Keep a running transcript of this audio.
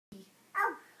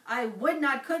I would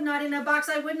not, could not in a box.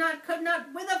 I would not, could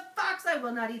not with a fox. I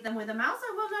will not eat them with a mouse.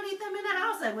 I will not eat them in a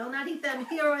house. I will not eat them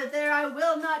here or there. I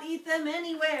will not eat them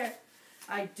anywhere.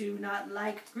 I do not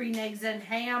like green eggs and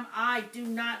ham. I do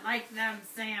not like them,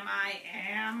 Sam. I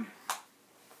am.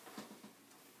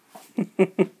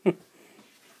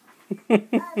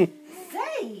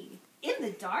 Say, in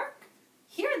the dark?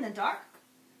 Here in the dark?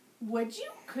 Would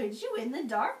you, could you in the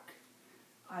dark?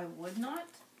 I would not,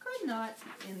 could not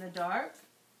in the dark.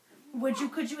 Would you,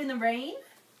 could you in the rain?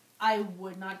 I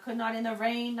would not, could not in the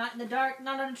rain, not in the dark,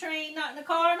 not on a train, not in a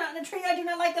car, not in a tree. I do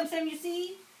not like them, Sam, you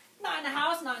see. Not in a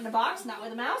house, not in a box, not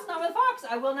with a mouse, not with a fox.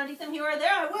 I will not eat them here or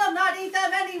there. I will not eat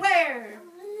them anywhere.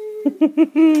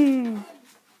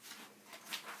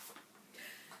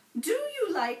 Do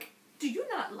you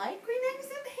not like green eggs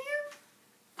and ham?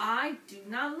 I do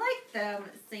not like them,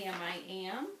 Sam, I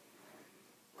am.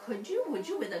 Could you, would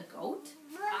you with a goat?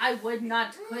 I would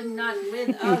not, could not with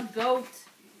a goat.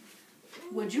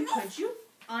 Would you, could you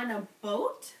on a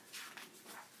boat?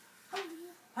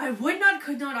 I would not,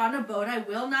 could not on a boat. I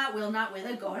will not with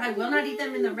a goat. I will not eat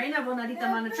them in the rain. I will not eat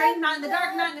them on a train. Not in the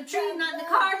dark, not in a tree, not in the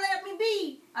car. Let me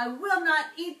be. I will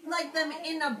not eat like them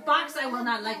in a box. I will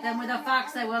not like them with a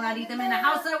fox. I will not eat them in a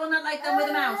house. I will not like them with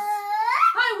a mouse.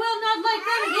 I will not like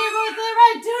them here or there.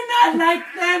 I do not like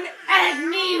them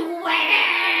anywhere.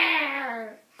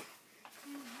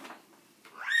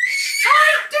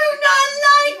 I do not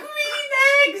like green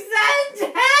eggs and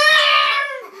ham.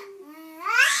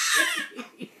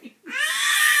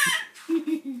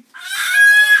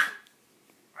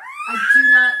 I do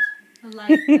not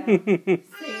like them.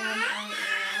 Sam, I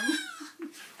am.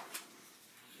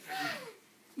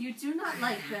 You do not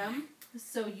like them,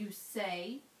 so you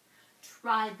say,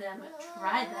 try them,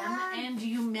 and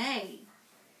you may.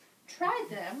 Try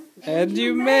them, and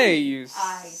you may, you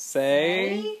I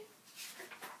say.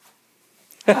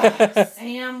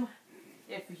 Sam,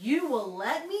 if you will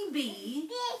let me be,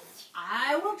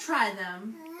 I will try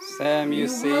them. Sam, you will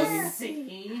see.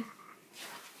 see.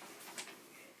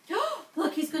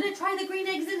 Look, he's going to try the green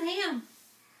eggs and ham.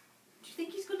 Do you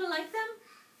think he's going to like them?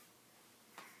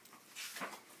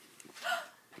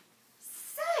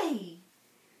 Say,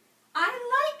 I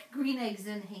like green eggs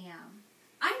and ham.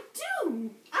 I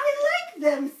do. I like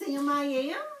them, Sam, I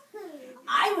am.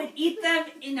 I would eat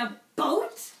them in a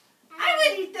boat. I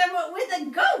would eat them with a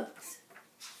goat.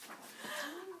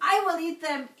 I will eat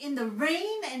them in the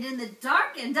rain and in the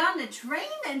dark and on the train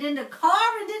and in the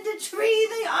car and in the tree.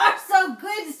 They are so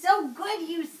good,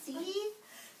 you see.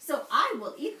 So I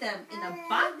will eat them in a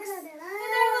box, and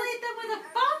I will eat them with a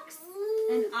fox,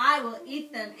 and I will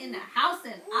eat them in a house,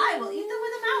 and I will eat them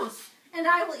with a mouse, and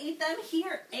I will eat them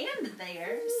here and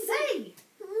there. Say,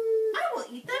 I will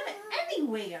eat them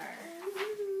anywhere.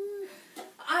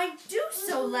 I do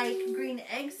so like green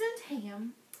eggs and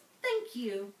ham. Thank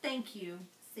you,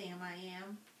 Sam, I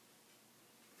am.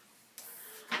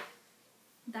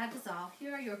 That is all.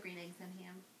 Here are your green eggs and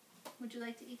ham. Would you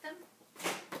like to eat them?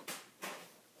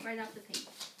 Right off the page.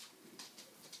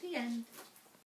 The end.